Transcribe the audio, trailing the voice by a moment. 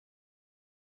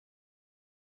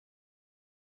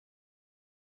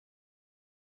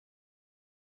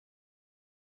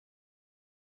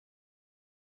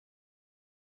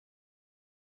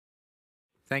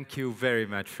Thank you very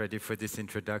much, Freddie, for this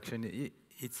introduction.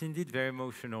 It's indeed very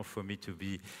emotional for me to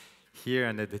be here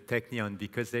and at the Technion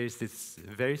because there is this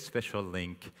very special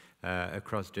link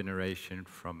across generation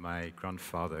from my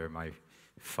grandfather, my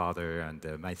father,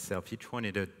 and myself. Each one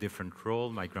in a different role.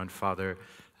 My grandfather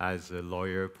as a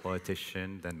lawyer,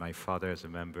 politician, then my father as a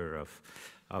member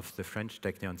of the French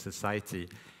Technion Society,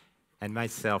 and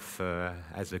myself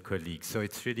as a colleague. So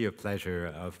it's really a pleasure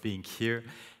of being here.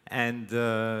 And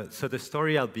so the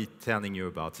story I'll be telling you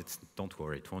about, don't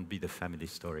worry, it won't be the family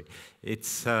story.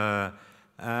 It's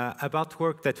about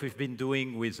work that we've been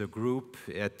doing with a group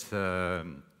at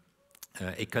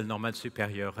École Normale,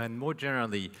 Supérieure, and more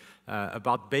generally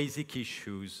about basic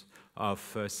issues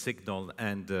of signal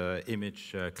and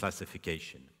image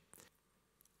classification.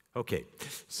 Okay,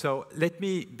 so let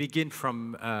me begin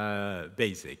from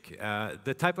basic.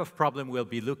 The type of problem we'll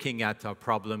be looking at are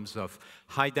problems of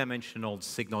high-dimensional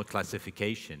signal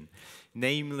classification.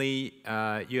 Namely,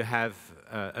 you have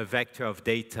a vector of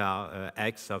data,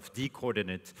 x of d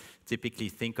coordinates. Typically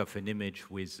think of an image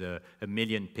with a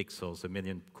million pixels, a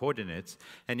million coordinates.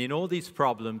 And in all these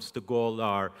problems, the goal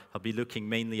are, I'll be looking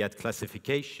mainly at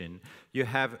classification. You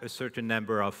have a certain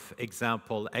number of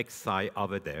example xi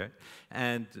over there.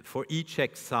 And for each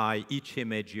xi, each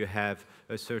image, you have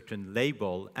a certain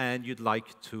label. And you'd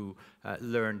like to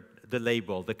learn the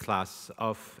label, the class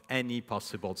of any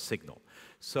possible signal.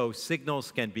 So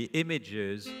signals can be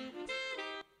images,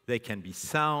 they can be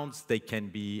sounds, they can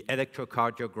be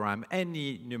electrocardiogram,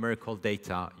 any numerical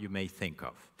data you may think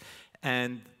of.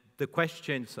 And the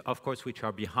questions, of course, which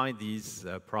are behind these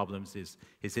problems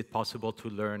is it possible to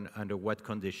learn under what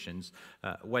conditions,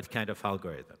 what kind of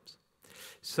algorithms?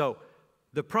 So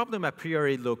the problem a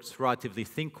priori looks relatively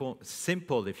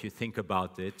simple if you think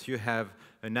about it. You have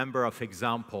a number of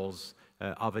examples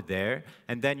over there,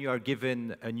 and then you are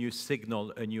given a new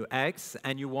signal, a new x,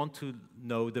 and you want to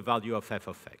know the value of f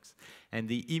of x. And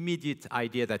the immediate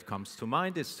idea that comes to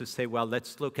mind is to say, well,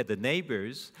 let's look at the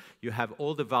neighbors. You have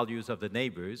all the values of the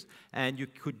neighbors, and you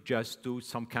could just do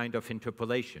some kind of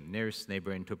interpolation, nearest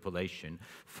neighbor interpolation,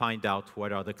 find out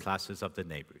what are the classes of the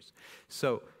neighbors.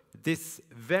 So this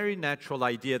very natural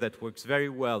idea that works very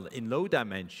well in low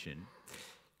dimension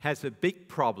has a big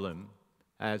problem,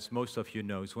 as most of you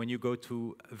know, when you go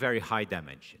to very high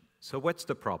dimension. So what's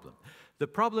the problem? The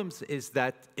problem is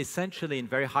that essentially in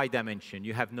very high dimension,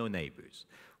 you have no neighbors.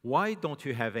 Why don't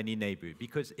you have any neighbor?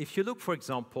 Because if you look, for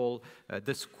example,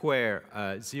 the square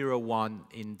 0, 1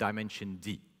 in dimension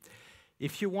d,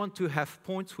 if you want to have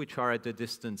points which are at the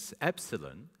distance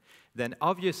epsilon, then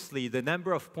obviously the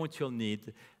number of points you'll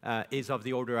need is of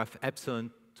the order of epsilon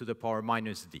to the power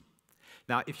minus d.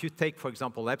 Now, if you take, for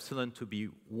example, epsilon to be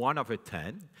 1 over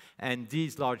 10, and d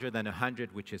is larger than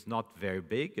 100, which is not very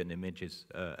big, an image is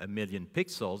a million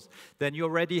pixels, then you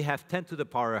already have 10 to the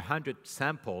power 100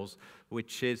 samples,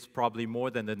 which is probably more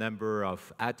than the number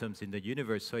of atoms in the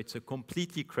universe, so it's a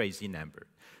completely crazy number.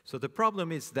 So the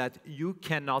problem is that you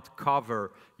cannot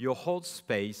cover your whole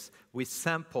space with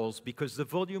samples because the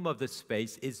volume of the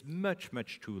space is much,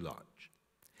 much too large.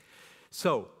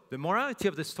 So the morality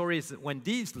of the story is that when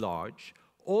d is large,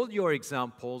 all your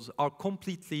examples are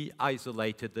completely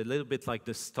isolated, a little bit like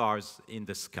the stars in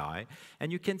the sky.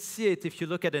 And you can see it if you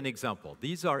look at an example.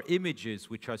 These are images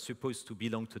which are supposed to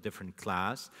belong to different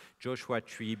class, Joshua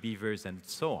tree, beavers, and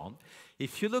so on.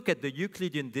 If you look at the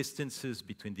Euclidean distances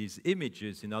between these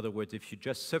images, in other words, if you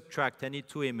just subtract any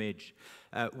two images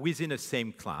within a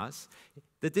same class,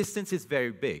 the distance is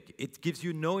very big. It gives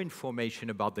you no information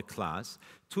about the class.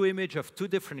 Two images of two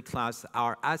different classes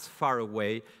are as far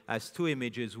away as two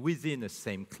images within the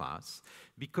same class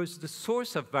because the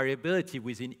source of variability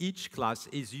within each class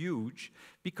is huge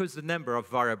because the number of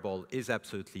variables is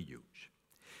absolutely huge.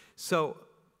 So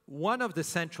one of the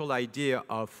central ideas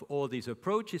of all these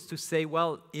approaches is to say,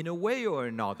 well, in a way or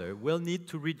another, we'll need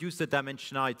to reduce the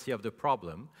dimensionality of the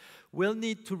problem. We'll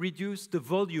need to reduce the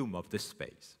volume of the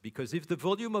space, because if the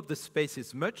volume of the space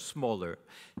is much smaller,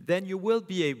 then you will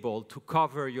be able to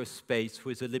cover your space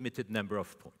with a limited number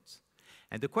of points.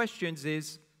 And the question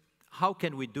is, how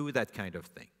can we do that kind of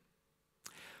thing?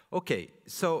 Okay,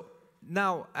 so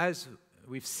now, as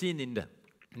we've seen in the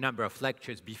number of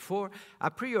lectures before,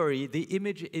 a priori, the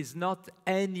image is not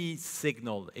any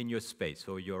signal in your space,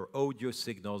 or your audio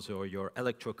signals, or your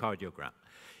electrocardiogram.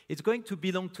 It's going to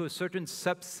belong to a certain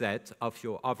subset of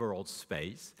your overall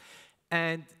space.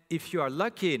 And if you are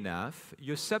lucky enough,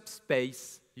 your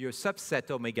subspace, your subset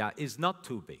omega is not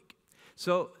too big.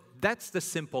 So that's the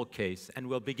simple case, and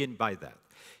we'll begin by that.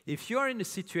 If you are in a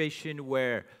situation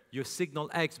where your signal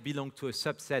x belongs to a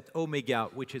subset omega,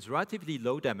 which is relatively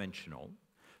low dimensional,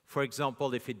 for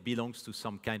example, if it belongs to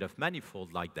some kind of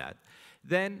manifold like that,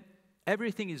 then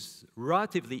everything is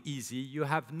relatively easy. You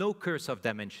have no curse of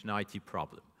dimensionality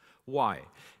problem. Why?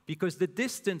 Because the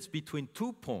distance between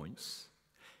 2 points,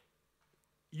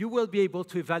 you will be able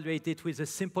to evaluate it with a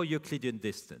simple Euclidean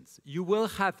distance. You will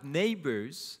have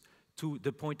neighbors to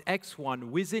the point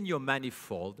x1 within your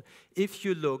manifold if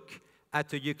you look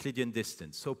at a Euclidean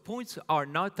distance. So points are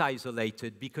not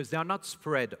isolated because they are not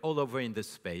spread all over in the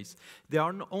space. They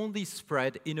are only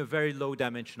spread in a very low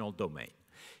dimensional domain.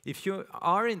 If you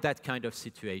are in that kind of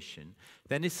situation,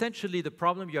 then essentially the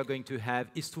problem you're going to have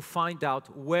is to find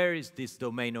out where is this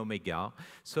domain omega.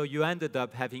 So you ended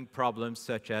up having problems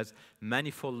such as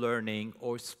manifold learning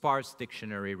or sparse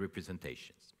dictionary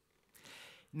representations.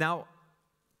 Now,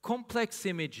 complex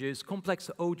images,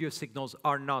 complex audio signals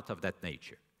are not of that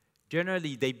nature.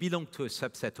 Generally, they belong to a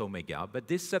subset omega, but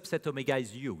this subset omega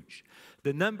is huge.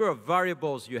 The number of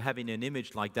variables you have in an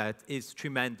image like that is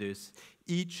tremendous.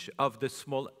 Each of the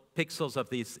small pixels of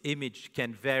this image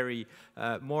can vary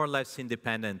more or less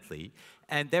independently,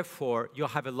 and therefore,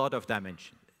 you'll have a lot of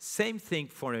dimension. Same thing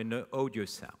for an audio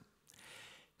sound.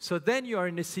 So then you are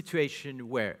in a situation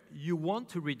where you want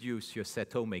to reduce your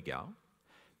set omega,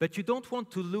 but you don't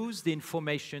want to lose the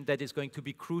information that is going to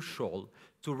be crucial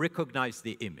to recognize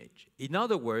the image. In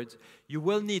other words, you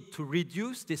will need to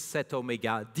reduce this set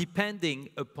omega depending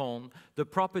upon the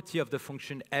property of the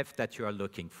function f that you are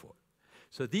looking for.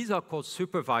 So these are called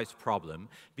supervised problems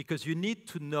because you need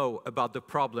to know about the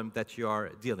problem that you are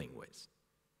dealing with.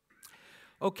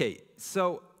 Okay,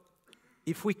 so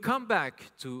if we come back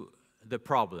to the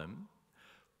problem,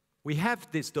 we have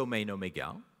this domain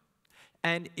omega,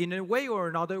 and in a way or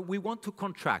another, we want to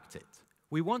contract it.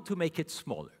 We want to make it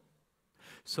smaller.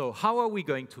 So how are we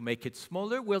going to make it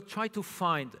smaller? We'll try to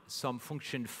find some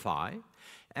function phi.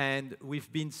 And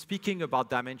we've been speaking about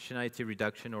dimensionality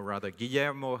reduction, or rather,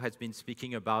 Guillermo has been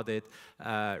speaking about it.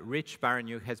 Rich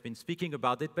Baranyuk has been speaking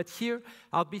about it. But here,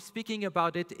 I'll be speaking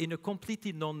about it in a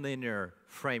completely nonlinear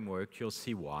framework. You'll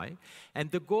see why. And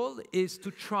the goal is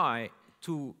to try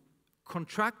to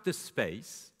contract the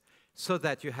space so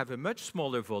that you have a much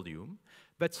smaller volume,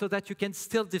 but so that you can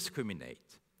still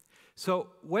discriminate. So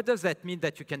what does that mean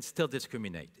that you can still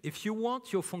discriminate? If you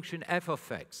want your function f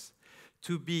of x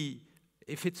to be,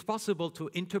 if it's possible to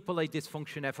interpolate this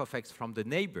function f of x from the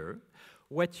neighbor,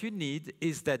 what you need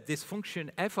is that this function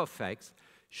f of x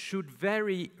should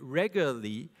vary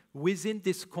regularly within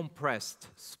this compressed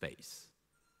space.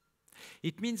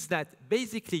 It means that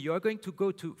basically you are going to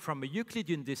go from a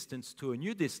Euclidean distance to a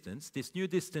new distance. This new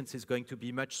distance is going to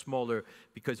be much smaller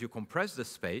because you compress the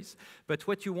space. But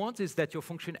what you want is that your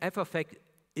function f of x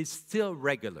is still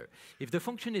regular. If the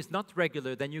function is not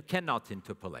regular, then you cannot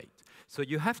interpolate. So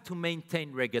you have to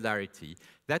maintain regularity.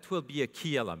 That will be a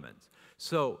key element.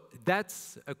 So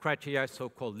that's a criteria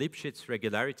so-called Lipschitz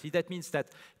regularity. That means that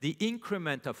the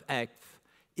increment of f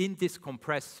in this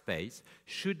compressed space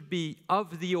should be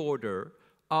of the order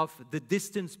of the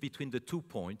distance between the 2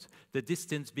 points, the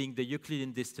distance being the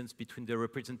Euclidean distance between the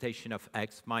representation of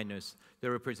x minus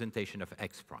the representation of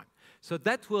x prime. So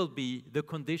that will be the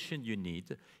condition you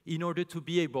need in order to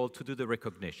be able to do the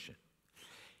recognition.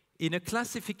 In a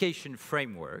classification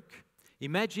framework,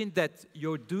 imagine that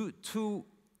your two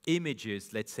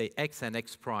images, let's say x and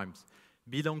x primes,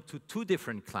 belong to two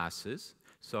different classes.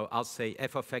 So I'll say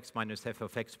f of x minus f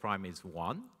of x prime is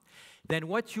 1. Then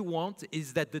what you want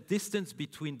is that the distance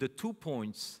between the 2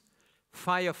 points,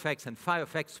 phi of x and phi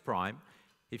of x prime,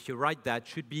 if you write that,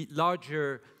 should be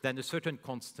larger than a certain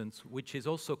constant, which is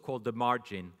also called the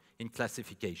margin in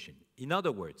classification. In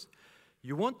other words,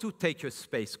 you want to take your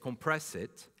space, compress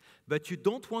it, but you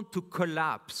don't want to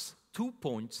collapse 2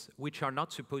 points which are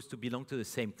not supposed to belong to the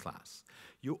same class.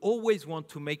 You always want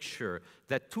to make sure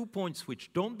that 2 points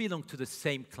which don't belong to the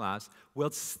same class will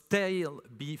still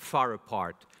be far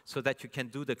apart so that you can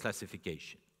do the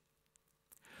classification.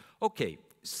 Okay,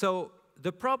 so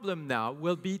the problem now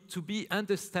will be to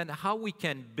understand how we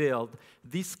can build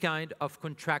this kind of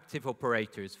contractive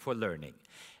operators for learning.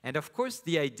 And of course,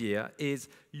 the idea is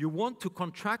you want to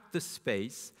contract the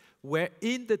space where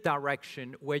in the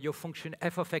direction where your function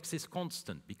f of x is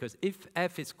constant. Because if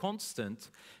f is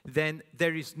constant, then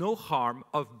there is no harm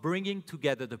of bringing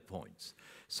together the points.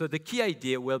 So the key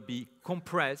idea will be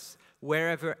compress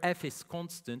wherever f is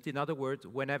constant. In other words,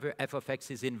 whenever f of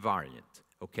x is invariant.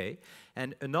 Okay?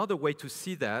 And another way to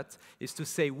see that is to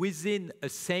say within a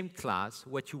same class,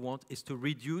 what you want is to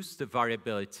reduce the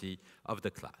variability of the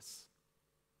class.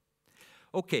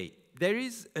 Okay, there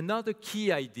is another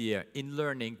key idea in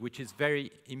learning which is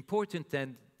very important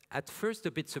and at first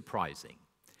a bit surprising.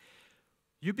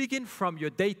 You begin from your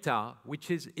data,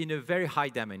 which is in a very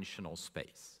high-dimensional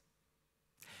space.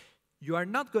 You are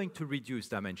not going to reduce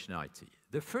dimensionality.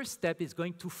 The first step is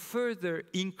going to further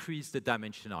increase the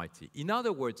dimensionality. In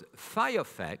other words, phi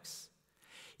of x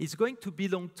is going to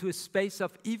belong to a space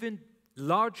of even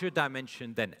larger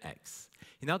dimension than x.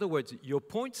 In other words, your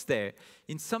points there,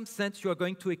 in some sense, you are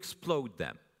going to explode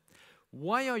them.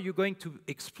 Why are you going to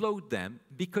explode them?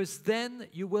 Because then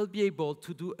you will be able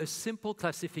to do a simple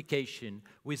classification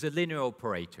with a linear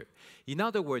operator. In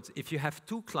other words, if you have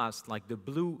two classes like the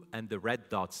blue and the red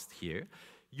dots here,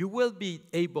 you will be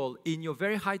able, in your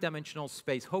very high-dimensional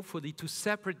space, hopefully, to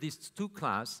separate these two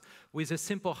classes with a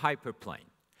simple hyperplane.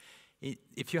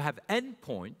 If you have n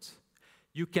points,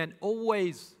 you can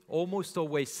always, almost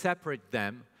always separate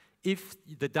them if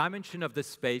the dimension of the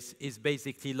space is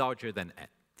basically larger than n.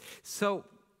 So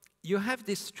you have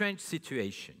this strange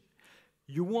situation.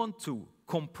 You want to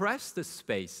compress the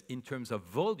space in terms of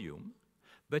volume,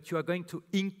 but you are going to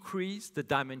increase the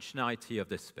dimensionality of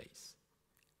the space.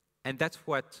 And that's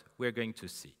what we're going to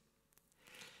see.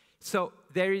 So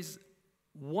there is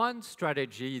one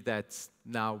strategy that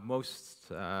now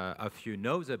most of you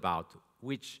knows about,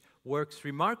 which works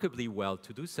remarkably well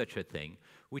to do such a thing,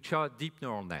 which are deep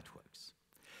neural networks.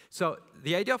 So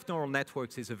the idea of neural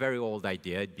networks is a very old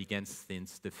idea. It began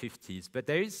since the 50s. But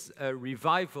there is a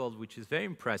revival, which is very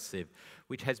impressive,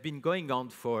 which has been going on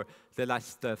for the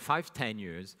last 5-10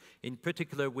 years, in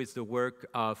particular with the work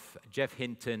of Jeff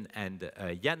Hinton and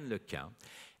Yann Lequin.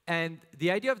 And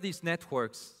the idea of these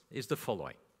networks is the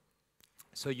following.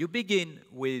 So you begin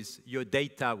with your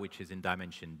data, which is in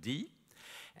dimension d.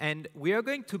 And we are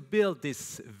going to build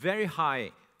this very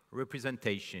high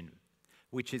representation,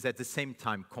 which is at the same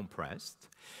time compressed,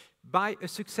 by a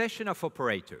succession of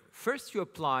operators. First, you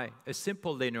apply a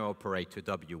simple linear operator,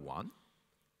 W1,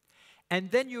 and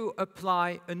then you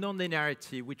apply a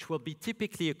nonlinearity, which will be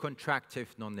typically a contractive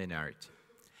nonlinearity.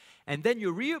 And then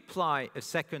you reapply a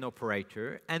second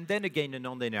operator, and then again a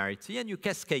nonlinearity, and you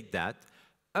cascade that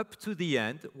up to the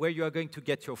end, where you are going to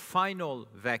get your final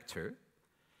vector.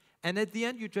 And at the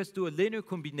end, you just do a linear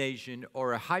combination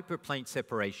or a hyperplane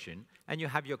separation, and you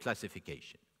have your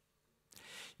classification.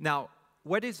 Now,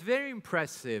 what is very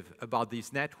impressive about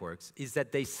these networks is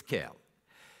that they scale.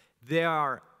 They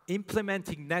are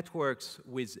implementing networks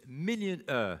with billions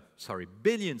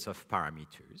of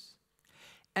parameters,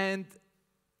 and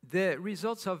the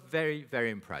results are very,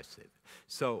 very impressive.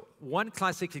 So one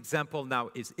classic example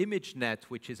now is ImageNet,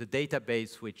 which is a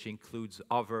database which includes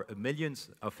over millions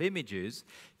of images,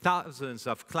 thousands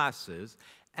of classes,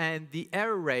 and the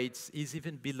error rates is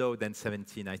even below than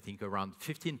 17, I think around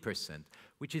 15%,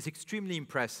 which is extremely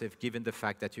impressive given the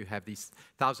fact that you have these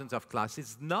thousands of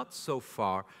classes, not so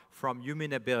far from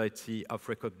human ability of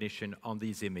recognition on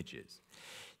these images.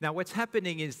 Now, what's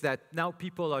happening is that now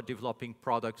people are developing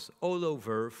products all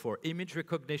over for image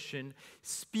recognition,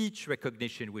 speech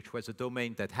recognition, which was a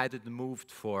domain that hadn't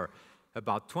moved for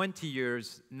about 20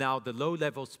 years. Now, the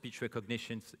low-level speech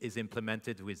recognition is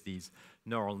implemented with these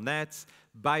neural nets.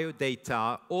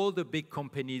 Biodata, all the big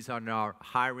companies are now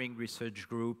hiring research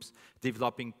groups,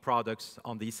 developing products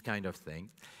on these kind of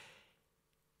things.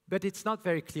 But it's not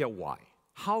very clear why.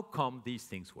 How come these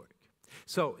things work?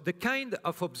 So the kind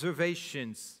of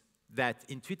observations that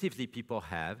intuitively people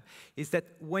have is that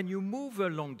when you move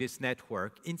along this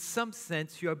network, in some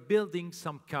sense, you are building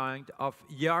some kind of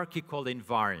hierarchical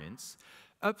invariance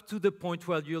up to the point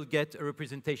where you'll get a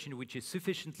representation which is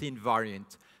sufficiently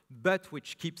invariant, but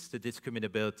which keeps the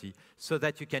discriminability so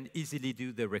that you can easily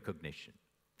do the recognition.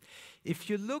 If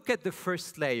you look at the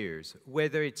first layers,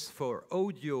 whether it's for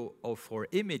audio or for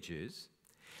images,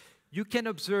 you can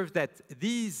observe that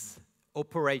these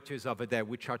operators over there,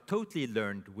 which are totally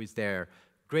learned with their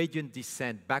gradient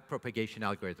descent backpropagation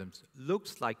algorithms,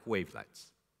 looks like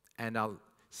wavelets. And I'll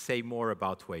say more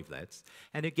about wavelets.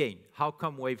 And again, how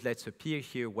come wavelets appear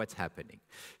here? What's happening?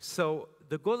 So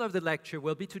the goal of the lecture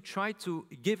will be to try to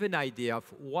give an idea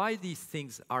of why these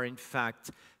things are, in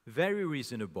fact, very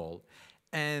reasonable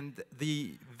and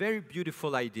the very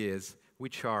beautiful ideas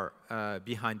which are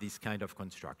behind these kind of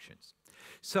constructions.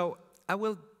 So I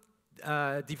will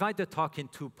divide the talk in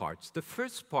two parts. The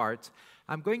first part,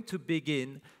 I'm going to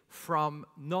begin from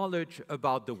knowledge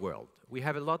about the world. We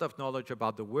have a lot of knowledge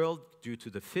about the world due to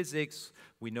the physics.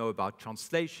 We know about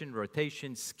translation,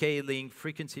 rotation, scaling,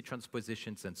 frequency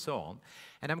transpositions, and so on.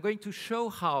 And I'm going to show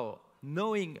how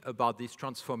knowing about this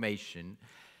transformation,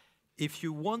 if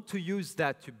you want to use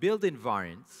that to build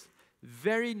invariants,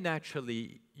 very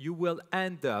naturally you will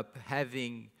end up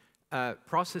having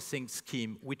processing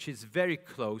scheme which is very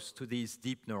close to these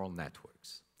deep neural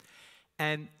networks.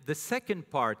 And the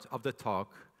second part of the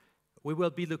talk, we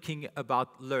will be looking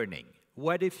about learning.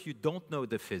 What if you don't know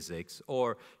the physics,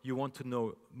 or you want to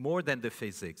know more than the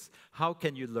physics? How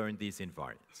can you learn these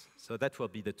invariants? So that will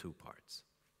be the two parts.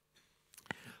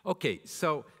 Okay,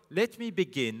 so let me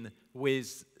begin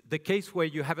with the case where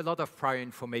you have a lot of prior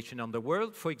information on the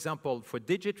world. For example, for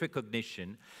digit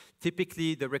recognition,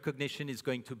 typically the recognition is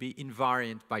going to be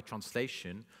invariant by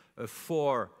translation. A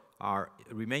 4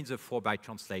 remains a 4 by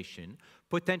translation,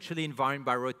 potentially invariant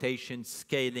by rotation,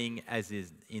 scaling, as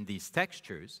is in these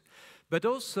textures. But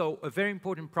also a very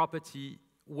important property,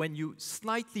 when you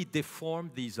slightly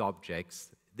deform these objects,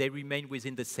 they remain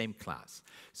within the same class.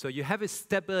 So you have a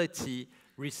stability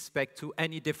respect to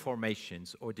any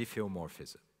deformations or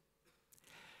diffeomorphism.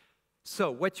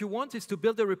 So what you want is to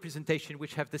build a representation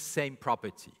which have the same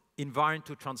property, invariant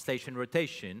to translation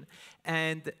rotation,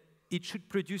 and it should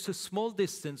produce a small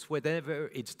distance whenever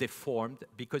it's deformed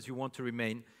because you want to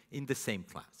remain in the same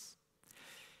class.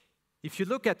 If you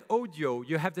look at audio,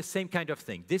 you have the same kind of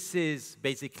thing. This is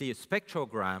basically a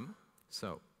spectrogram.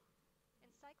 So,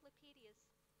 encyclopedias.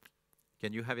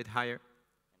 Can you have it higher?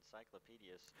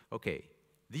 Encyclopedias. Okay.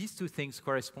 These two things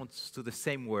correspond to the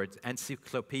same word,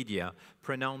 encyclopedia,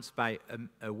 pronounced by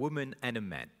a woman and a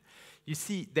man. You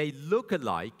see, they look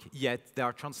alike, yet they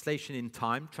are translation in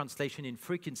time, translation in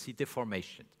frequency,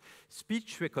 deformation.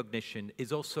 Speech recognition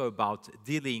is also about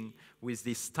dealing with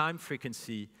this time,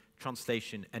 frequency,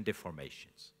 translation, and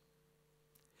deformations.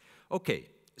 Okay,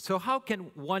 so how can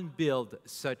one build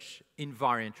such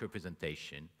invariant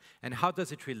representation, and how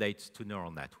does it relate to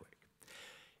neural network?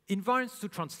 Invariance to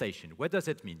translation, what does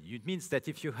it mean? It means that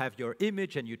if you have your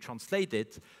image and you translate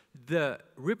it, the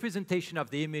representation of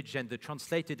the image and the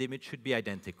translated image should be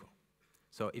identical.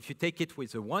 So if you take it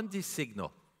with a 1D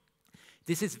signal,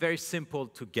 this is very simple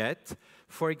to get.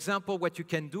 For example, what you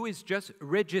can do is just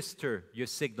register your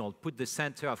signal, put the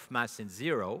center of mass in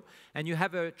 0, and you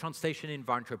have a translation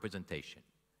invariant representation.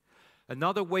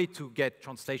 Another way to get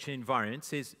translation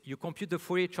invariance is you compute the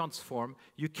Fourier transform,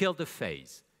 you kill the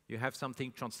phase. You have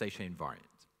something translation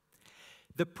invariant.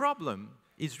 The problem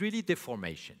is really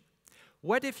deformation.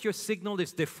 What if your signal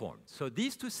is deformed? So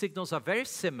these two signals are very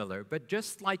similar, but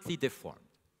just slightly deformed.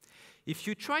 If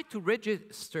you try to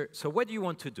register, so what do you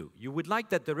want to do? You would like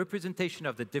that the representation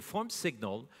of the deformed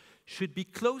signal should be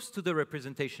close to the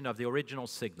representation of the original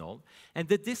signal, and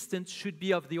the distance should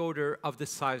be of the order of the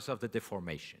size of the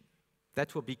deformation.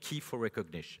 That will be key for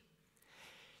recognition.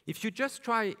 If you just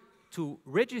try to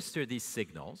register these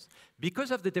signals,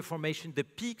 because of the deformation, the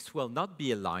peaks will not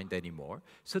be aligned anymore,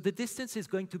 so the distance is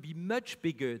going to be much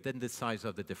bigger than the size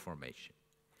of the deformation.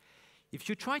 If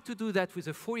you try to do that with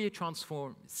a Fourier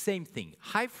transform, same thing.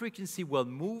 High frequency will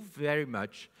move very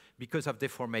much because of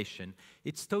deformation.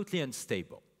 It's totally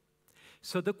unstable.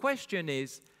 So the question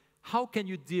is, how can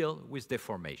you deal with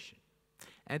deformation?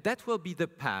 And that will be the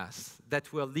path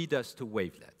that will lead us to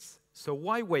wavelets. So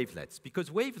why wavelets? Because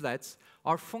wavelets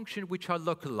are functions which are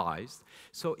localized.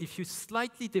 So if you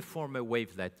slightly deform a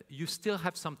wavelet, you still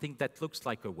have something that looks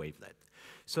like a wavelet.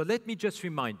 So let me just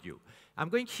remind you. I'm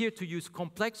going here to use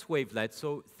complex wavelets.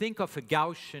 So think of a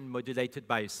Gaussian modulated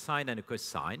by a sine and a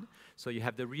cosine. So you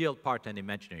have the real part and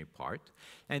imaginary part.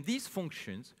 And these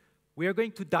functions, we are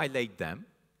going to dilate them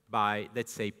by,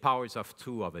 let's say, powers of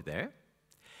 2 over there.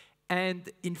 And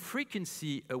in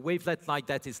frequency, a wavelet like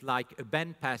that is like a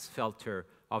bandpass filter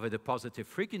over the positive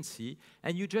frequency,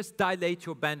 and you just dilate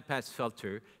your bandpass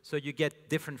filter so you get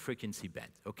different frequency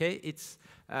bands, okay? It's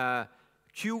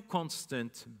Q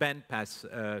constant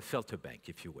bandpass filter bank,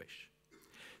 if you wish.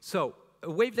 So a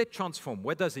wavelet transform,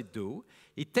 what does it do?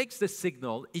 It takes the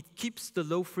signal, it keeps the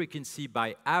low frequency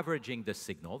by averaging the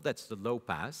signal, that's the low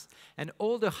pass, and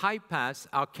all the high pass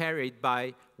are carried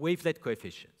by wavelet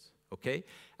coefficients, okay?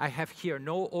 I have here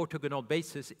no orthogonal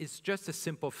basis, it's just a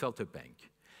simple filter bank.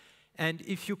 And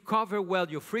if you cover well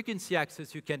your frequency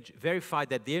axis, you can verify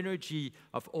that the energy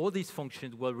of all these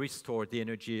functions will restore the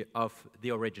energy of the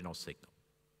original signal.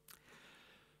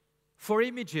 For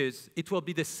images, it will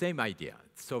be the same idea.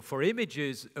 So for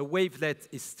images, a wavelet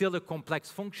is still a complex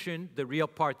function, the real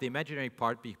part, the imaginary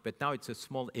part, but now it's a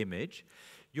small image.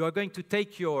 You are going to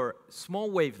take your small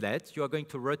wavelet, you are going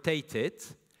to rotate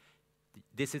it.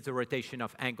 This is the rotation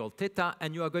of angle theta,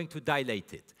 and you are going to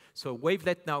dilate it. So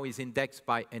wavelet now is indexed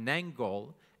by an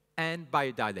angle and by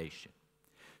a dilation.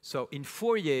 So in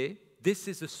Fourier, this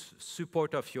is the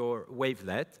support of your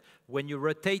wavelet. When you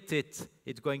rotate it,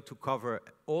 it's going to cover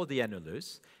all the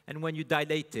annulus. And when you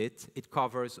dilate it, it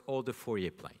covers all the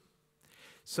Fourier plane.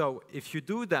 So if you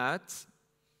do that,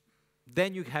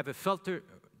 then you have a filter.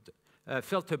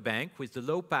 filter bank with the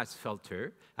low-pass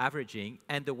filter, averaging,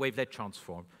 and the wavelet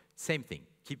transform. Same thing,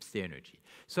 keeps the energy.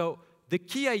 So the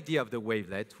key idea of the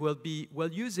wavelet will be,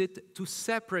 we'll use it to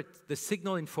separate the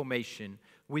signal information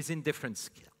within different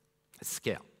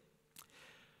scale.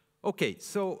 Okay,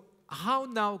 so how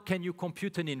now can you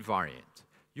compute an invariant?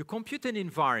 You compute an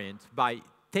invariant by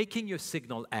taking your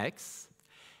signal x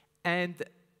and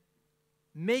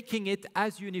making it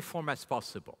as uniform as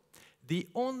possible. The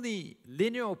only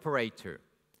linear operator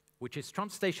which is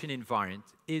translation invariant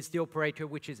is the operator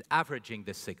which is averaging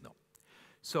the signal.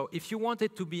 So if you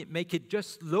wanted to make it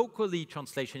just locally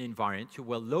translation invariant, you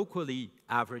will locally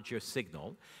average your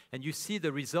signal. And you see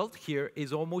the result here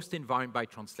is almost invariant by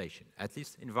translation, at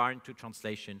least invariant to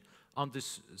translation on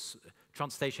this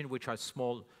translation which are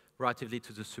small relatively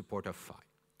to the support of phi.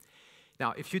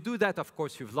 Now, if you do that, of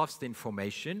course, you've lost the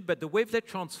information, but the wavelet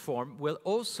transform will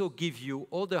also give you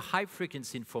all the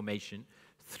high-frequency information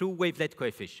through wavelet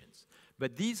coefficients.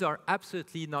 But these are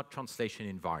absolutely not translation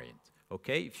invariant.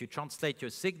 Okay? If you translate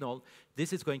your signal,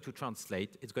 this is going to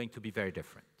translate. It's going to be very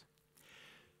different.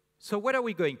 So what are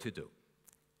we going to do?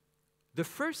 The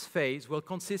first phase will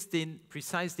consist in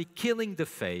precisely killing the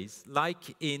phase,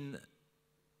 like in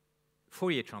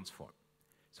Fourier transform.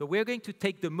 So we're going to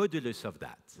take the modulus of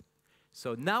that.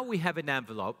 So now we have an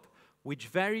envelope which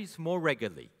varies more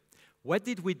regularly. What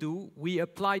did we do? We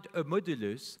applied a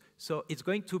modulus, so it's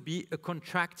going to be a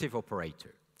contractive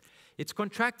operator. It's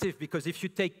contractive because if you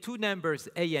take two numbers,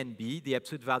 a and b, the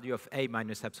absolute value of a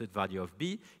minus absolute value of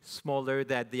b is smaller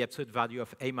than the absolute value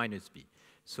of a minus b.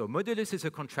 So modulus is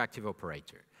a contractive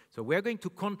operator. So we're going to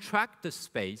contract the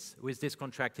space with this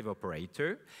contractive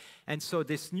operator. And so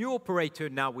this new operator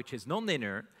now, which is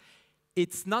nonlinear,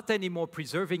 it's not anymore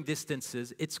preserving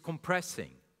distances, it's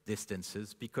compressing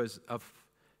distances because of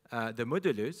the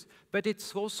modulus, but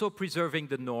it's also preserving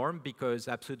the norm because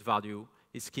absolute value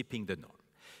is keeping the norm.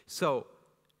 So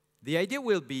the idea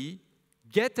will be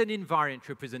get an invariant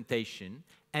representation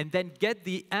and then get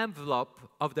the envelope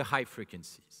of the high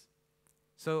frequencies.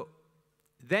 So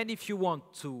then if you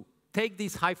want to take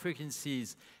these high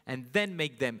frequencies and then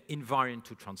make them invariant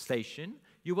to translation,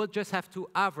 you will just have to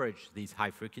average these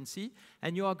high frequency,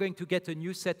 and you are going to get a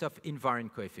new set of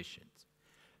invariant coefficients.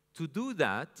 To do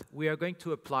that, we are going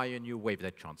to apply a new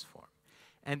wavelet transform.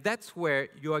 And that's where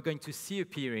you are going to see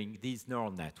appearing these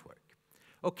neural networks.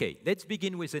 Okay, let's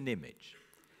begin with an image.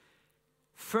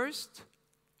 First,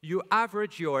 you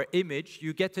average your image,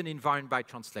 you get an invariant by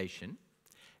translation.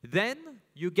 Then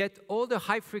you get all the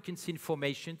high-frequency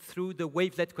information through the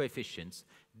wavelet coefficients,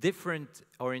 different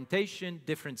orientation,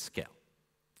 different scale.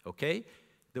 Okay?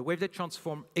 The wavelet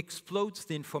transform explodes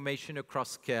the information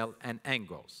across scale and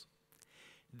angles.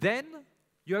 Then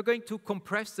you are going to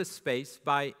compress the space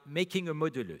by making a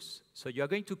modulus. So you are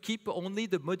going to keep only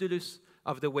the modulus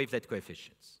of the wavelet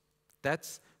coefficients.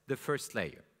 That's the first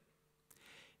layer.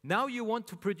 Now you want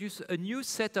to produce a new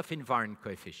set of invariant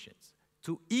coefficients.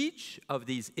 To each of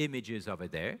these images over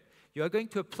there, you are going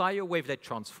to apply a wavelet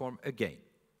transform again.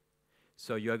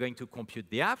 So you are going to compute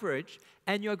the average,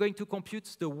 and you are going to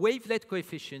compute the wavelet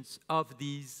coefficients of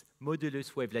these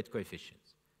modulus wavelet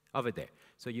coefficients over there.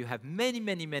 So you have many,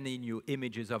 many, many new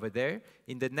images over there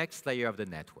in the next layer of the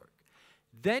network.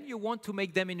 Then you want to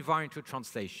make them invariant to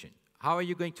translation. How are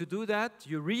you going to do that?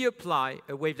 You reapply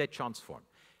a wavelet transform.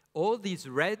 All these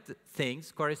red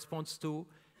things corresponds to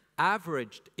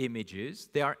averaged images.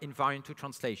 They are invariant to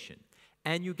translation.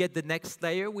 And you get the next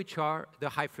layer, which are the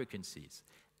high frequencies,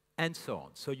 and so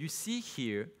on. So you see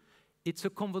here, it's a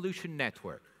convolution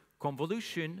network.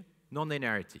 Convolution,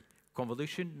 nonlinearity.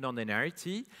 Convolution,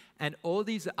 nonlinearity. And all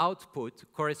these outputs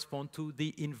correspond to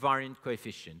the invariant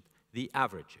coefficient, the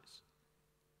averages.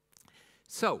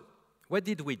 So what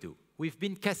did we do? We've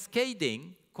been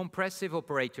cascading compressive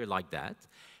operator like that.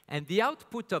 And the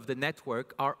output of the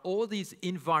network are all these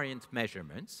invariant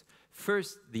measurements.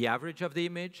 First, the average of the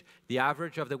image, the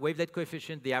average of the wavelet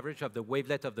coefficient, the average of the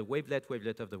wavelet of the wavelet,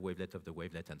 wavelet of the wavelet of the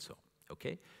wavelet, and so on.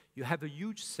 Okay? You have a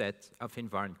huge set of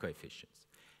invariant coefficients.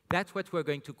 That's what we're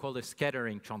going to call a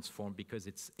scattering transform because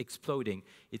it's exploding,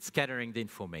 it's scattering the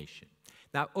information.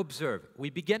 Now observe, we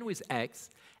began with X,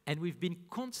 and we've been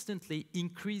constantly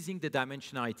increasing the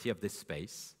dimensionality of this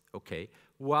space, okay,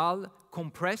 while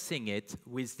compressing it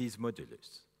with these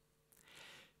modulus.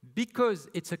 Because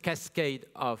it's a cascade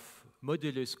of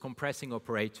modulus compressing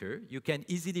operator, you can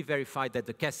easily verify that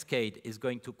the cascade is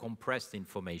going to compress the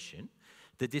information.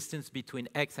 The distance between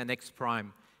x and x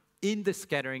prime in the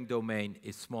scattering domain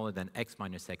is smaller than x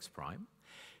minus x prime.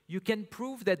 You can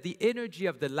prove that the energy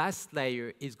of the last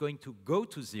layer is going to go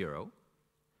to 0,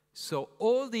 So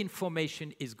all the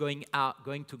information is going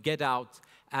to get out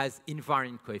as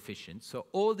invariant coefficients. So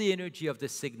all the energy of the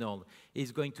signal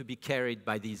is going to be carried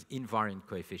by these invariant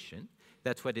coefficients.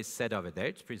 That's what is said over there.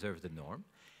 It's preserved the norm.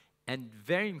 And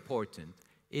very important,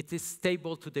 it is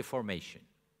stable to deformation.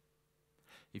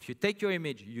 If you take your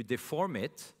image, you deform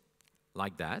it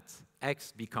like that,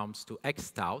 x becomes to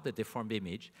x tau, the deformed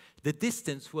image, the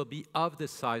distance will be of the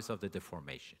size of the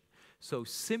deformation. So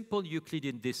simple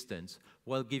Euclidean distance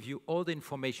will give you all the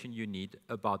information you need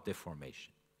about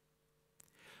deformation.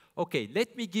 Okay,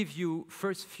 let me give you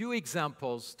first few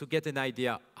examples to get an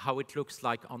idea how it looks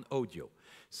like on audio.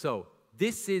 So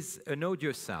this is an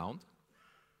audio sound,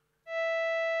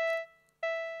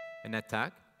 an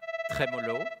attack,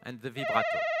 tremolo, and the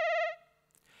vibrato.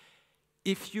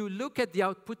 If you look at the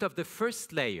output of the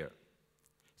first layer,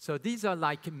 so these are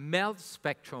like meld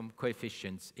spectrum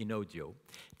coefficients in audio.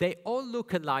 They all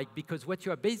look alike because what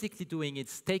you are basically doing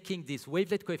is taking this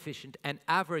wavelet coefficient and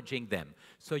averaging them.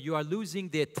 So you are losing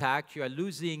the attack, you are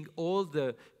losing all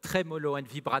the tremolo and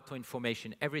vibrato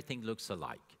information, everything looks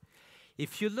alike.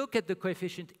 If you look at the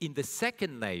coefficient in the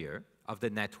second layer of the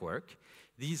network,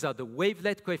 these are the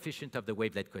wavelet coefficient of the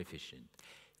wavelet coefficient.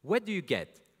 What do you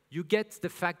get? You get the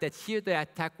fact that here the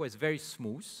attack was very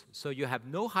smooth, so you have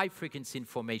no high frequency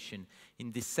information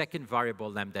in the second variable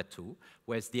lambda 2,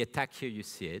 whereas the attack here you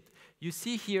see it. You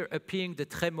see here appearing the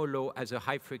tremolo as a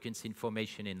high frequency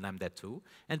information in lambda 2,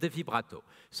 and the vibrato.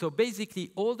 So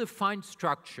basically all the fine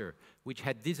structure which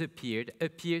had disappeared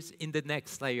appears in the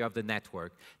next layer of the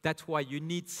network. That's why you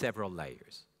need several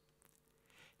layers.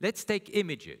 Let's take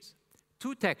images,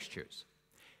 two textures.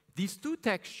 These two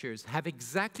textures have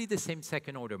exactly the same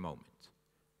second-order moment.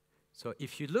 So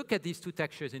if you look at these two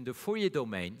textures in the Fourier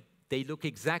domain, they look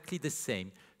exactly the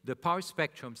same. The power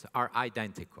spectrums are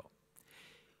identical.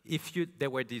 They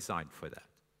were designed for that.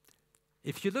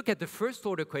 If you look at the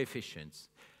first-order coefficients,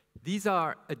 these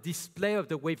are a display of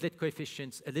the wavelet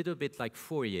coefficients, a little bit like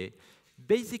Fourier.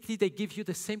 Basically, they give you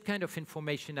the same kind of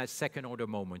information as second-order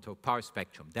moment or power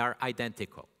spectrum. They are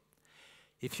identical.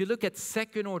 If you look at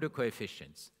second-order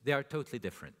coefficients, they are totally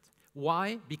different.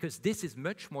 Why? Because this is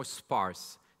much more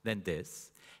sparse than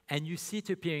this, and you see it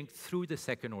appearing through the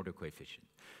second-order coefficient.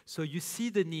 So you see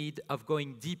the need of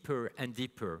going deeper and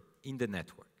deeper in the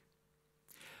network.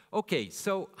 Okay,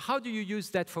 so how do you use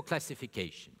that for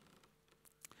classification?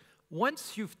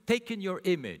 Once you've taken your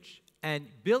image and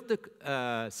built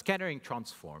the scattering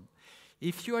transform,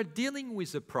 if you are dealing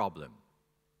with a problem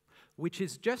which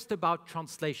is just about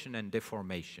translation and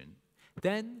deformation,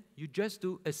 then you just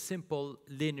do a simple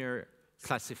linear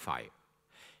classifier.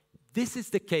 This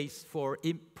is the case for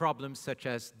problems such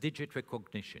as digit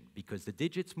recognition, because the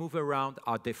digits move around,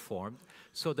 are deformed.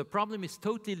 So the problem is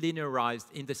totally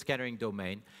linearized in the scattering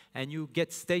domain, and you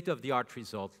get state-of-the-art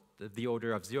results, the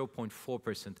order of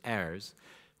 0.4% errors,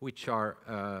 which are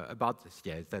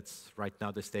that's right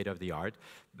now the state-of-the-art,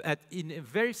 but in a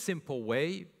very simple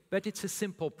way. But it's a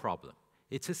simple problem.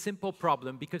 It's a simple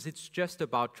problem because it's just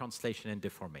about translation and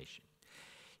deformation.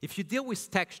 If you deal with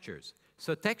textures,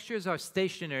 so textures are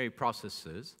stationary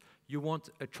processes. You want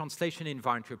a translation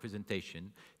invariant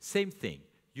representation. Same thing.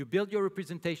 You build your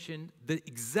representation,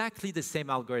 exactly the same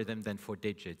algorithm than for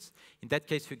digits. In that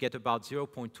case, you get about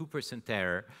 0.2%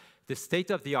 error. The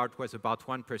state-of-the-art was about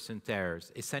 1%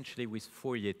 errors, essentially with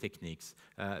Fourier techniques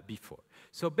before.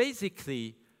 So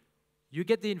basically, you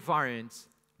get the invariants.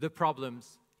 The problem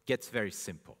gets very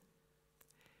simple.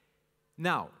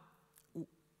 Now,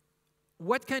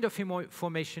 what kind of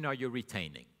information are you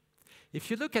retaining?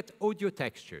 If you look at audio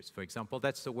textures, for example,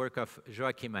 that's the work of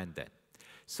Joachim Anden.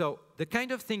 So the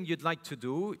kind of thing you'd like to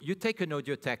do, you take an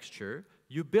audio texture,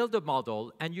 you build a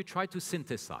model, and you try to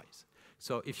synthesize.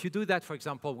 So if you do that, for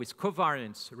example, with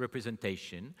covariance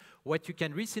representation, what you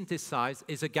can resynthesize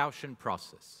is a Gaussian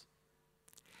process.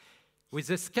 With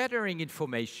the scattering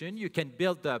information, you can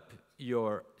build up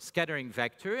your scattering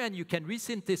vector, and you can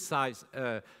resynthesize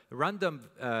a random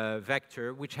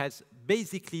vector which has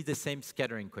basically the same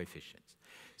scattering coefficients.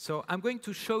 So I'm going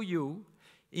to show you,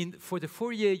 for the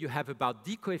Fourier, you have about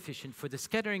d coefficient. For the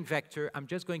scattering vector, I'm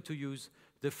just going to use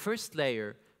the first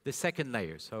layer, the second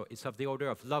layer. So it's of the order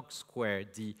of log square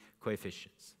d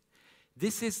coefficients.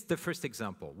 This is the first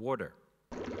example, water.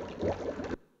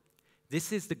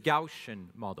 This is the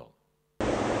Gaussian model.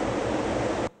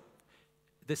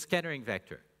 The scattering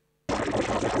vector.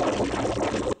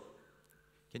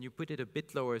 Can you put it a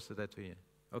bit lower so that we...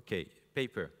 Okay,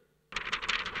 paper.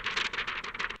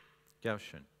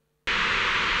 Gaussian.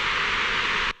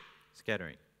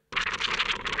 Scattering.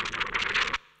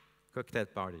 Cocktail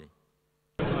party.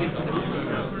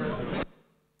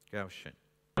 Gaussian.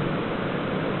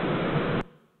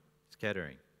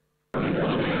 scattering.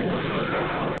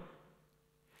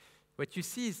 What you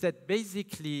see is that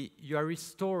basically you are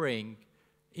restoring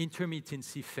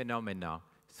intermittency phenomena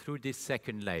through these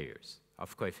second layers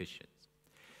of coefficients.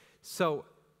 So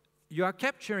you are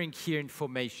capturing here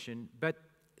information, but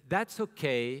that's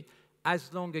okay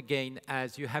as long, again,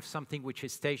 as you have something which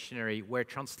is stationary, where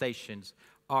translations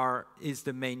is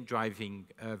the main driving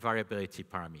variability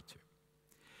parameter.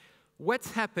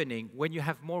 What's happening when you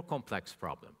have more complex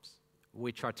problems,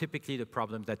 which are typically the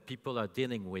problems that people are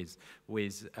dealing with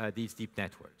these deep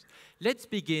networks? Let's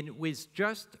begin with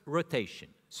just rotation.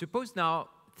 Suppose now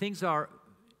things are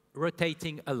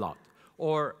rotating a lot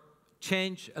or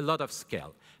change a lot of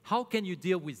scale. How can you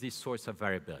deal with this source of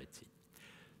variability?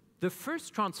 The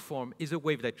first transform is a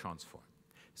wavelet transform.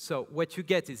 So what you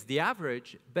get is the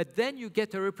average, but then you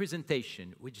get a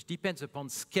representation which depends upon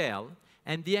scale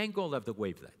and the angle of the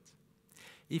wavelet.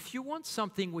 If you want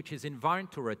something which is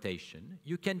invariant to rotation,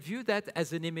 you can view that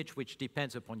as an image which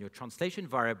depends upon your translation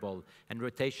variable and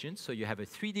rotation, so you have a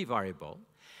 3D variable.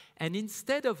 And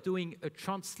instead of doing a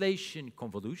translation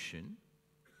convolution,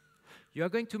 you are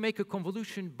going to make a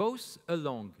convolution both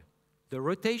along the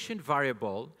rotation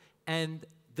variable and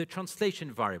the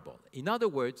translation variable. In other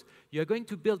words, you are going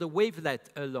to build a wavelet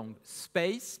along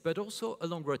space, but also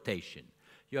along rotation.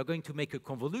 You are going to make a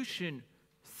convolution,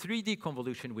 3D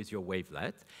convolution with your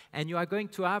wavelet, and you are going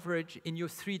to average in your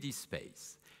 3D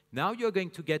space. Now you're going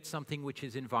to get something which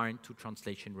is invariant to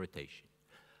translation rotation.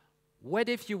 What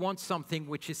if you want something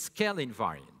which is scale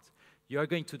invariant? You are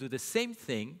going to do the same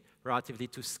thing relatively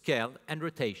to scale and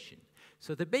rotation.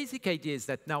 So the basic idea is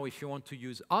that now if you want to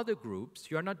use other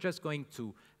groups, you're not just going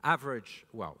to average,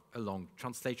 well, along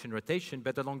translation rotation,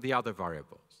 but along the other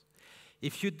variables.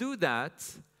 If you do that,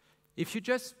 if you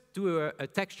just do a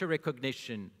texture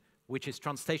recognition, which is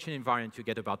translation invariant, you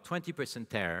get about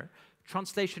 20% error,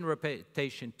 translation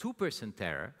rotation 2%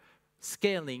 error,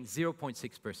 scaling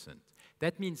 0.6%.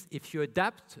 That means if you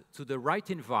adapt to the right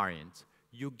invariant,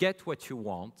 you get what you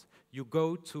want, you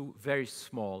go to very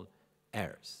small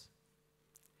errors.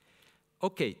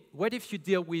 Okay, what if you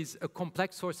deal with a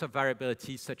complex source of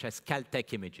variability such as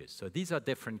Caltech images? So these are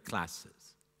different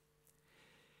classes.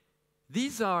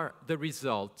 These are the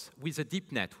results with a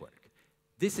deep network.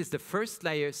 This is the first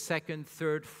layer, second,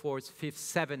 third, fourth, fifth,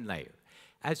 seventh layer.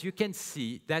 As you can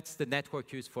see, that's the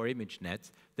network used for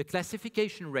ImageNet. The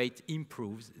classification rate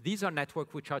improves. These are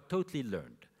networks which are totally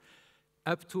learned,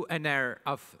 up to an error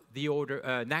of the order,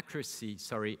 an accuracy,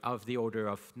 sorry, of the order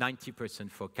of 90%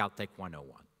 for Caltech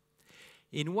 101.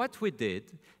 In what we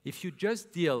did, if you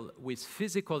just deal with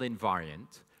physical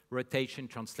invariant, rotation,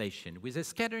 translation, with a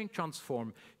scattering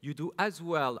transform, you do as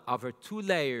well over 2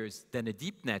 layers than a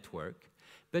deep network,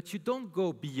 but you don't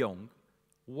go beyond.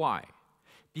 Why?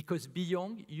 Because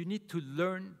beyond, you need to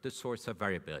learn the source of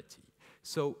variability.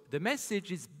 So the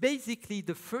message is basically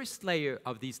the first layer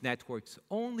of these networks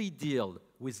only deal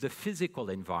with the physical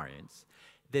invariants.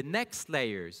 The next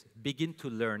layers begin to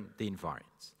learn the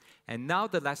invariants. And now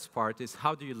the last part is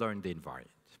how do you learn the invariant?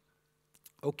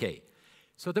 Okay,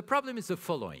 so the problem is the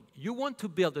following. You want to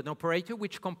build an operator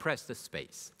which compresses the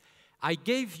space. I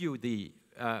gave you the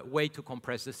way to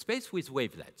compress the space with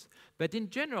wavelets. But in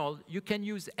general, you can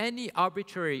use any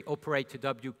arbitrary operator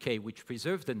WK which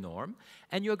preserves the norm,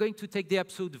 and you're going to take the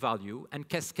absolute value and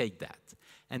cascade that.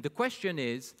 And the question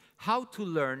is how to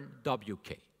learn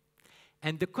WK.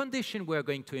 And the condition we're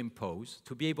going to impose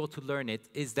to be able to learn it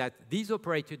is that this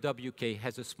operator WK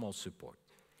has a small support.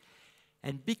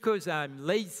 And because I'm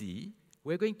lazy,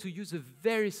 we're going to use a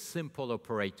very simple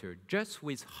operator just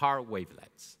with Haar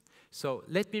wavelets. So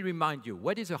let me remind you,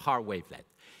 what is a Haar wavelet?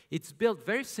 It's built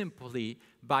very simply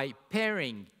by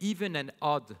pairing even and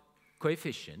odd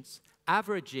coefficients,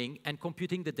 averaging, and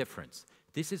computing the difference.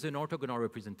 This is an orthogonal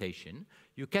representation.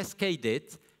 You cascade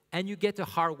it, and you get a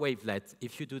Haar wavelet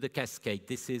if you do the cascade.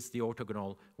 This is the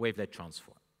orthogonal wavelet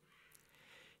transform.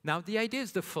 Now, the idea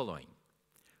is the following.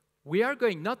 We are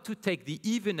going not to take the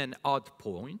even and odd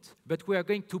point, but we are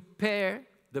going to pair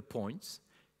the points.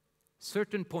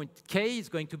 Certain point k is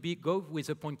going to go with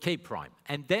a point k prime.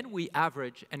 And then we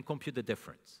average and compute the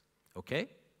difference. Okay?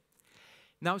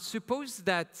 Now, suppose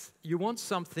that you want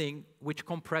something which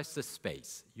compresses the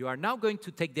space. You are now going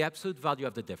to take the absolute value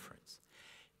of the difference.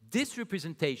 This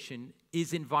representation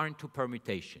is invariant to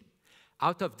permutation.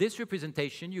 Out of this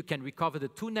representation, you can recover the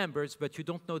 2 numbers, but you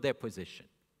don't know their position.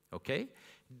 Okay?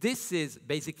 This is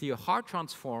basically a Haar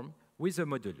transform with a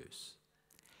modulus.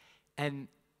 And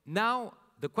now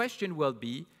the question will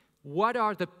be, what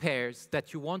are the pairs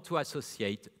that you want to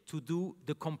associate to do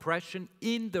the compression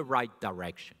in the right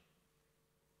direction?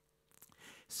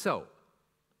 So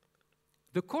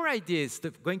the core idea is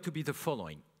going to be the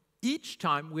following. Each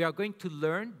time we are going to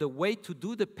learn the way to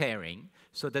do the pairing,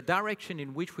 so the direction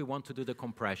in which we want to do the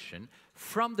compression,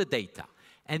 from the data.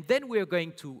 And then we are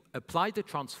going to apply the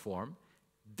transform,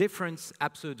 difference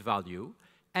absolute value,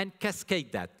 and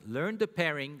cascade that. Learn the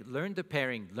pairing, learn the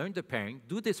pairing, learn the pairing,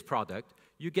 do this product,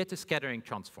 you get a scattering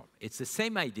transform. It's the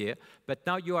same idea, but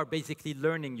now you are basically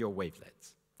learning your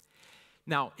wavelets.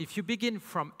 Now, if you begin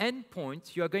from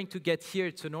endpoints, you are going to get here,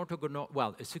 it's an orthogonal,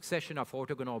 well, a succession of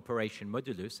orthogonal operation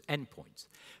modulus endpoints.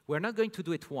 We're not going to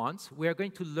do it once, we are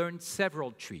going to learn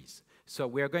several trees. So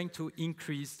we are going to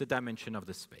increase the dimension of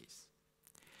the space.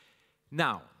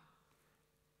 Now,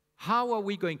 how are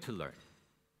we going to learn?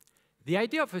 The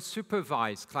idea of a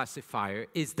supervised classifier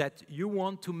is that you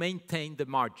want to maintain the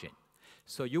margin.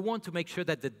 So you want to make sure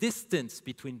that the distance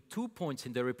between 2 points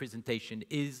in the representation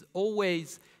is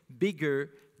always bigger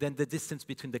than the distance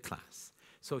between the class.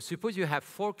 So suppose you have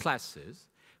 4 classes.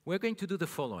 We're going to do the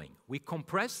following. We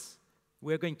compress.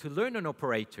 We're going to learn an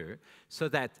operator so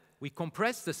that we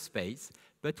compress the space,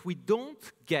 but we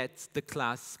don't get the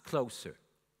class closer.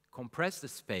 Compress the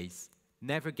space,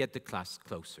 never get the class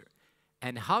closer.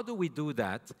 And how do we do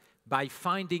that? By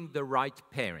finding the right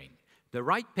pairing. The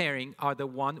right pairing are the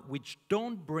ones which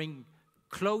don't bring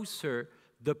closer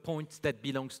the points that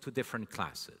belongs to different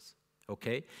classes,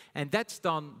 okay? And that's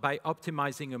done by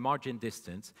optimizing a margin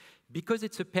distance. Because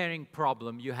it's a pairing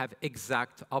problem, you have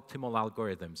exact optimal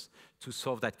algorithms to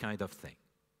solve that kind of thing.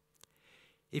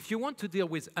 If you want to deal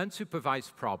with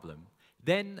unsupervised problem,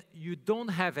 then you don't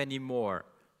have anymore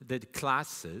the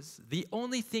classes. The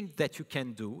only thing that you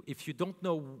can do, if you don't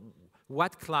know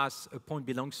what class a point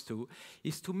belongs to,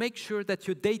 is to make sure that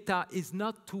your data is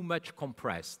not too much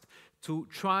compressed, to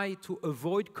try to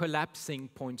avoid collapsing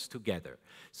points together.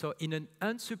 So in an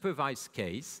unsupervised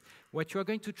case, what you're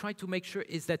going to try to make sure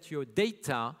is that your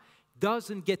data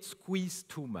doesn't get squeezed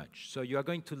too much. So you are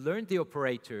going to learn the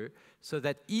operator so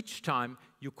that each time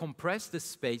you compress the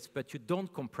space, but you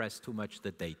don't compress too much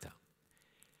the data.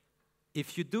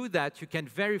 If you do that, you can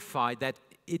verify that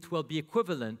it will be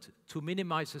equivalent to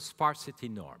minimize a sparsity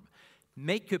norm.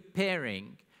 Make a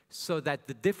pairing so that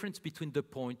the difference between the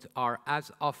points are as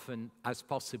often as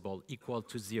possible equal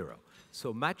to 0.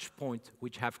 So match points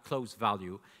which have close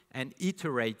value and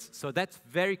iterate. So that's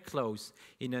very close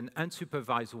in an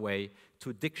unsupervised way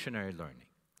to dictionary learning.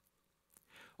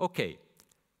 Okay.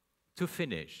 To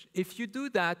finish, if you do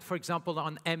that, for example,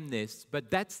 on MNIST, but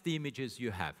that's the images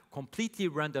you have, completely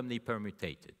randomly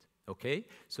permutated, okay?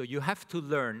 So you have to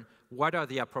learn what are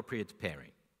the appropriate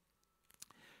pairing.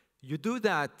 You do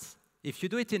that, if you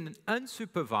do it in an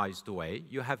unsupervised way,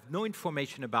 you have no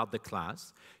information about the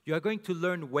class, you are going to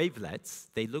learn wavelets.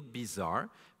 They look bizarre,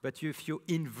 but if you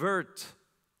invert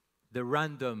the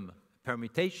random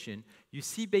permutation, you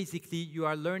see basically you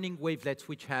are learning wavelets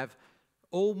which have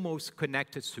almost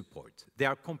connected support. They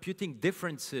are computing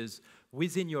differences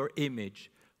within your image,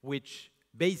 which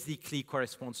basically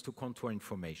corresponds to contour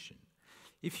information.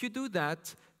 If you do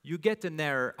that, you get an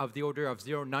error of the order of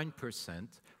 0.9%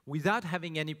 without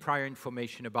having any prior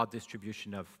information about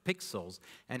distribution of pixels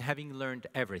and having learned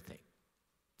everything.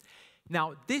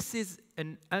 Now, this is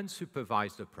an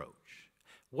unsupervised approach.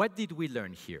 What did we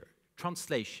learn here?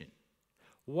 Translation.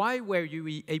 Why were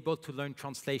you able to learn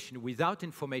translation without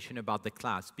information about the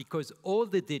class? Because all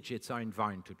the digits are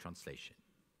invariant to translation.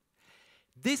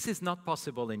 This is not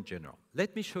possible in general.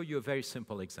 Let me show you a very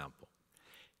simple example.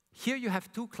 Here you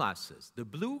have 2 classes. The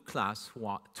blue class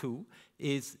 2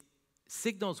 is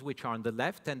signals which are on the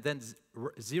left and then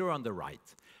 0 on the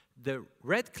right. The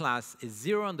red class is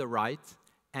 0 on the right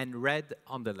and red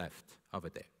on the left over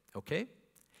there, okay?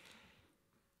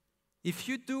 If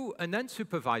you do an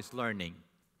unsupervised learning,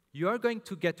 you are going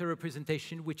to get a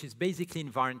representation which is basically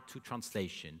invariant to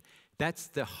translation. That's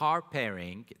the Haar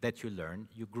pairing that you learn.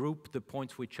 You group the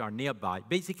points which are nearby.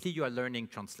 Basically, you are learning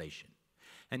translation.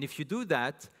 And if you do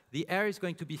that, the error is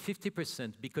going to be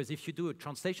 50% because if you do a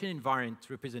translation invariant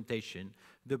representation,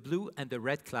 the blue and the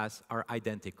red class are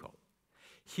identical.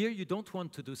 Here, you don't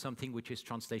want to do something which is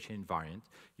translation invariant.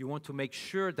 You want to make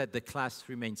sure that the class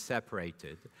remains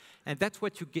separated. And that's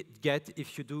what you get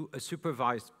if you do a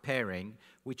supervised pairing,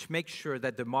 which makes sure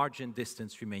that the margin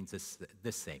distance remains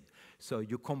the same. So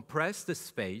you compress the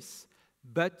space,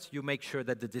 but you make sure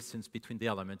that the distance between the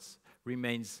elements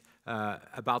remains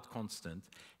about constant.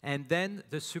 And then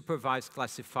the supervised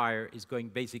classifier is going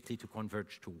basically to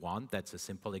converge to 1. That's a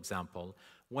simple example.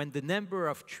 When the number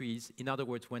of trees, in other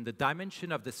words, when the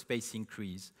dimension of the space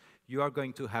increase, you are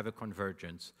going to have a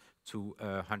convergence to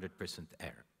 100%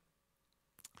 error.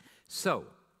 So,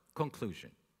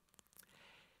 conclusion.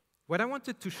 What I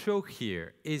wanted to show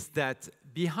here is that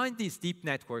behind these deep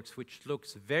networks, which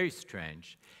looks very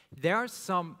strange, there are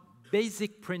some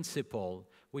basic principles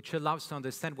which allow us to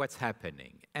understand what's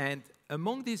happening. And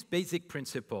among these basic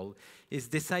principles is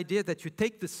this idea that you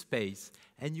take the space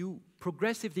and you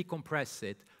progressively compress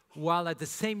it while at the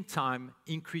same time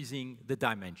increasing the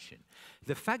dimension.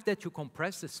 The fact that you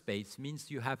compress the space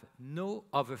means you have no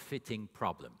overfitting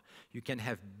problem. You can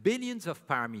have billions of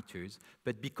parameters,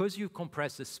 but because you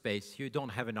compress the space, you don't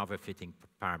have an overfitting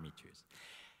parameters.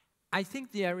 I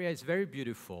think the area is very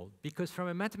beautiful because from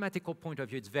a mathematical point of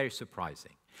view, it's very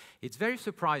surprising. It's very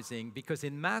surprising because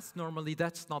in math, normally,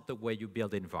 that's not the way you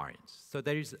build invariants. So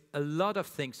there is a lot of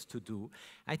things to do.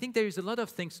 I think there is a lot of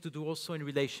things to do also in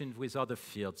relation with other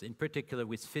fields, in particular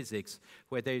with physics,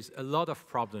 where there is a lot of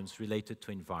problems related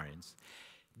to invariants.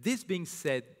 This being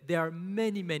said, there are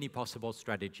many, many possible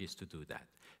strategies to do that.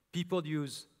 People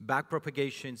use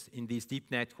backpropagations in these deep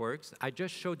networks. I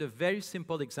just showed a very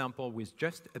simple example with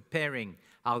just a pairing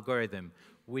algorithm,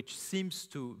 which seems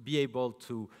to be able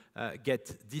to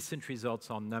get decent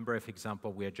results on a number of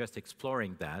examples. We are just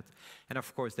exploring that. And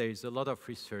of course, there is a lot of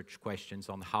research questions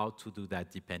on how to do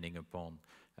that depending upon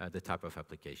the type of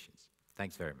applications.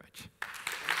 Thanks very much.